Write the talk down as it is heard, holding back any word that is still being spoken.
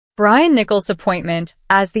Brian Niccol's appointment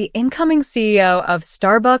as the incoming CEO of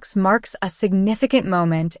Starbucks marks a significant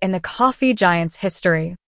moment in the coffee giant's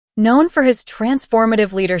history. Known for his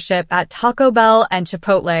transformative leadership at Taco Bell and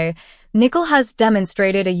Chipotle, Niccol has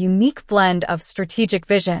demonstrated a unique blend of strategic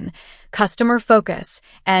vision, customer focus,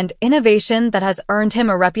 and innovation that has earned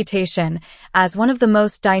him a reputation as one of the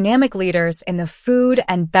most dynamic leaders in the food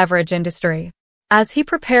and beverage industry. As he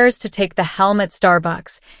prepares to take the helm at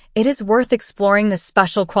Starbucks, it is worth exploring the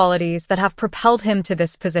special qualities that have propelled him to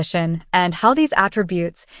this position and how these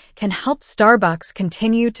attributes can help Starbucks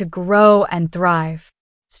continue to grow and thrive.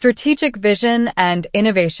 Strategic vision and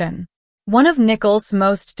innovation. One of Niccol's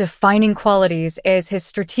most defining qualities is his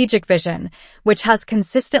strategic vision, which has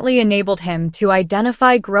consistently enabled him to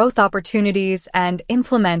identify growth opportunities and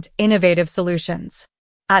implement innovative solutions.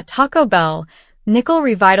 At Taco Bell, Niccol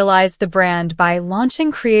revitalized the brand by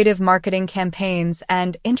launching creative marketing campaigns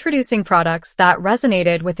and introducing products that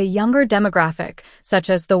resonated with a younger demographic, such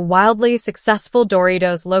as the wildly successful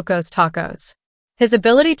Doritos Locos Tacos. His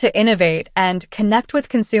ability to innovate and connect with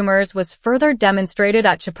consumers was further demonstrated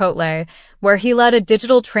at Chipotle, where he led a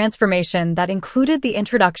digital transformation that included the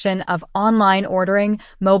introduction of online ordering,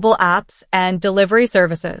 mobile apps, and delivery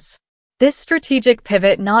services. This strategic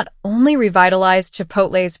pivot not only revitalized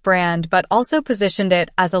Chipotle's brand but also positioned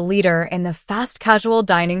it as a leader in the fast casual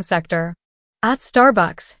dining sector. At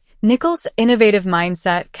Starbucks, Niccol's innovative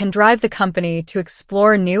mindset can drive the company to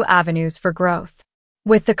explore new avenues for growth.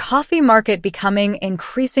 With the coffee market becoming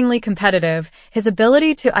increasingly competitive, his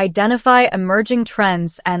ability to identify emerging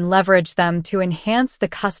trends and leverage them to enhance the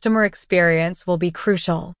customer experience will be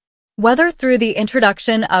crucial. Whether through the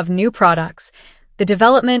introduction of new products, the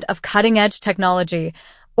development of cutting-edge technology,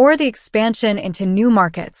 or the expansion into new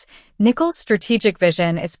markets, Niccol's strategic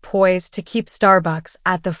vision is poised to keep Starbucks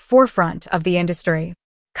at the forefront of the industry.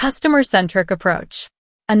 Customer-centric approach.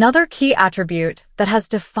 Another key attribute that has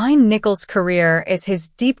defined Niccol's career is his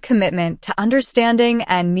deep commitment to understanding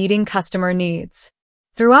and meeting customer needs.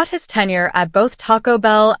 Throughout his tenure at both Taco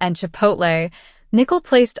Bell and Chipotle, Niccol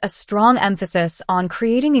placed a strong emphasis on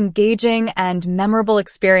creating engaging and memorable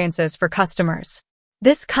experiences for customers.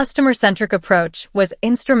 This customer-centric approach was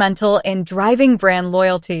instrumental in driving brand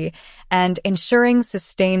loyalty and ensuring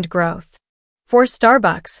sustained growth. For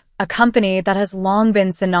Starbucks, a company that has long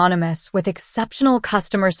been synonymous with exceptional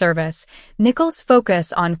customer service, Niccol's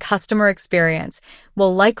focus on customer experience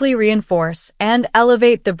will likely reinforce and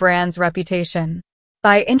elevate the brand's reputation.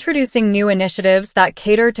 By introducing new initiatives that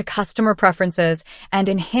cater to customer preferences and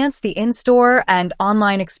enhance the in-store and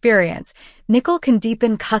online experience, Niccol can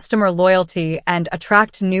deepen customer loyalty and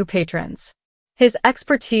attract new patrons. His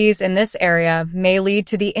expertise in this area may lead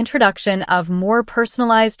to the introduction of more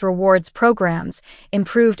personalized rewards programs,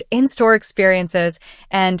 improved in-store experiences,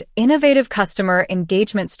 and innovative customer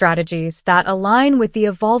engagement strategies that align with the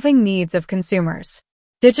evolving needs of consumers.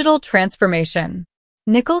 Digital transformation.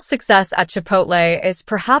 Niccol's success at Chipotle is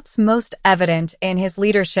perhaps most evident in his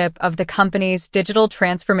leadership of the company's digital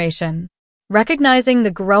transformation. Recognizing the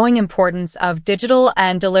growing importance of digital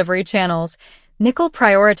and delivery channels, Niccol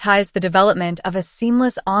prioritized the development of a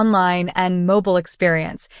seamless online and mobile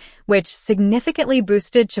experience, which significantly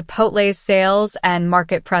boosted Chipotle's sales and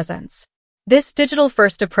market presence. This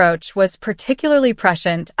digital-first approach was particularly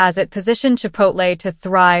prescient as it positioned Chipotle to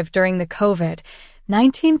thrive during the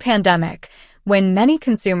COVID-19 pandemic, when many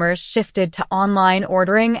consumers shifted to online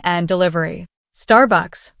ordering and delivery.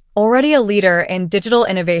 Starbucks, already a leader in digital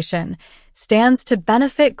innovation, stands to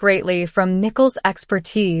benefit greatly from Niccol's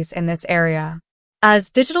expertise in this area.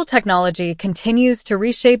 As digital technology continues to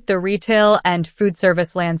reshape the retail and food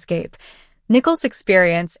service landscape, Niccol's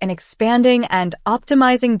experience in expanding and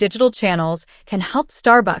optimizing digital channels can help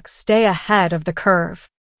Starbucks stay ahead of the curve.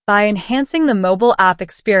 By enhancing the mobile app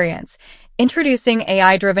experience, introducing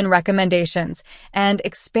AI-driven recommendations, and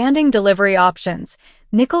expanding delivery options,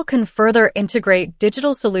 Niccol can further integrate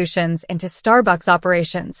digital solutions into Starbucks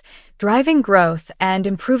operations, driving growth and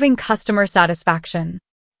improving customer satisfaction.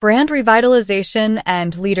 Brand revitalization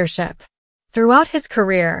and leadership. Throughout his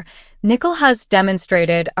career, Niccol has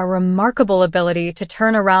demonstrated a remarkable ability to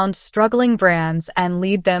turn around struggling brands and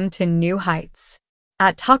lead them to new heights.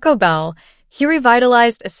 At Taco Bell, he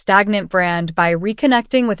revitalized a stagnant brand by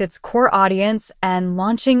reconnecting with its core audience and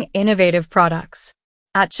launching innovative products.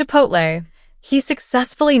 At Chipotle, he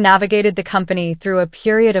successfully navigated the company through a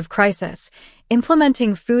period of crisis,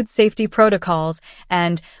 implementing food safety protocols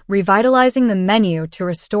and revitalizing the menu to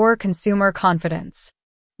restore consumer confidence.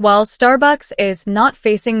 While Starbucks is not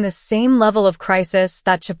facing the same level of crisis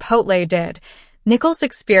that Chipotle did, Niccol's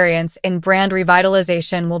experience in brand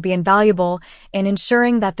revitalization will be invaluable in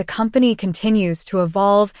ensuring that the company continues to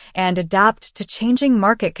evolve and adapt to changing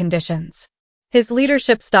market conditions. His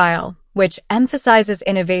leadership style, which emphasizes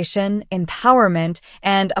innovation, empowerment,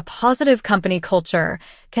 and a positive company culture,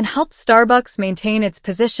 can help Starbucks maintain its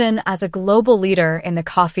position as a global leader in the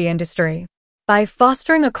coffee industry. By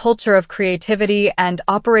fostering a culture of creativity and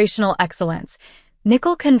operational excellence,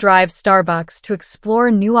 Niccol can drive Starbucks to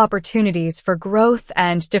explore new opportunities for growth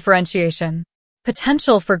and differentiation.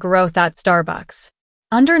 Potential for growth at Starbucks.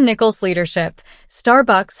 Under Niccol's leadership,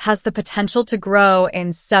 Starbucks has the potential to grow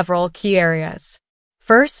in several key areas.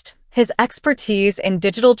 First, his expertise in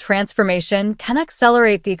digital transformation can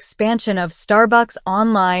accelerate the expansion of Starbucks'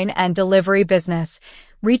 online and delivery business,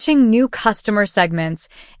 reaching new customer segments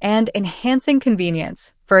and enhancing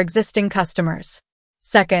convenience for existing customers.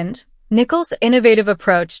 Second, Niccol's innovative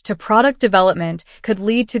approach to product development could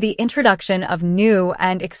lead to the introduction of new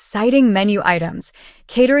and exciting menu items,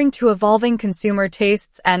 catering to evolving consumer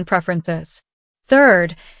tastes and preferences.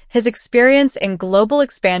 Third, his experience in global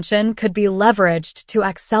expansion could be leveraged to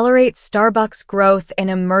accelerate Starbucks' growth in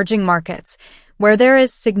emerging markets, where there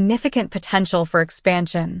is significant potential for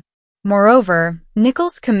expansion. Moreover,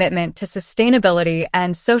 Niccol's commitment to sustainability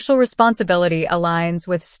and social responsibility aligns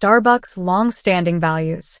with Starbucks' long-standing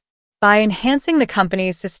values. By enhancing the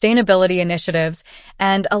company's sustainability initiatives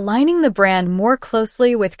and aligning the brand more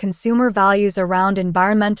closely with consumer values around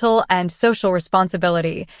environmental and social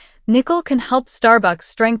responsibility, Niccol can help Starbucks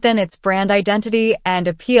strengthen its brand identity and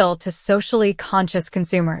appeal to socially conscious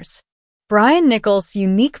consumers. Brian Niccol's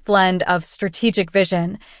unique blend of strategic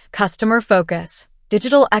vision, customer focus,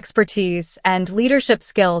 digital expertise, and leadership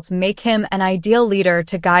skills make him an ideal leader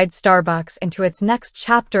to guide Starbucks into its next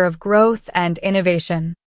chapter of growth and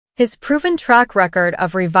innovation. His proven track record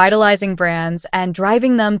of revitalizing brands and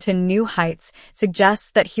driving them to new heights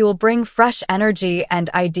suggests that he will bring fresh energy and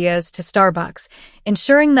ideas to Starbucks,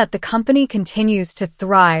 ensuring that the company continues to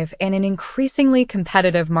thrive in an increasingly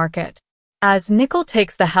competitive market. As Niccol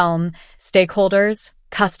takes the helm, stakeholders,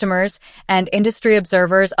 customers, and industry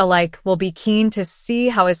observers alike will be keen to see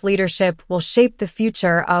how his leadership will shape the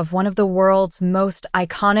future of one of the world's most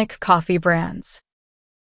iconic coffee brands.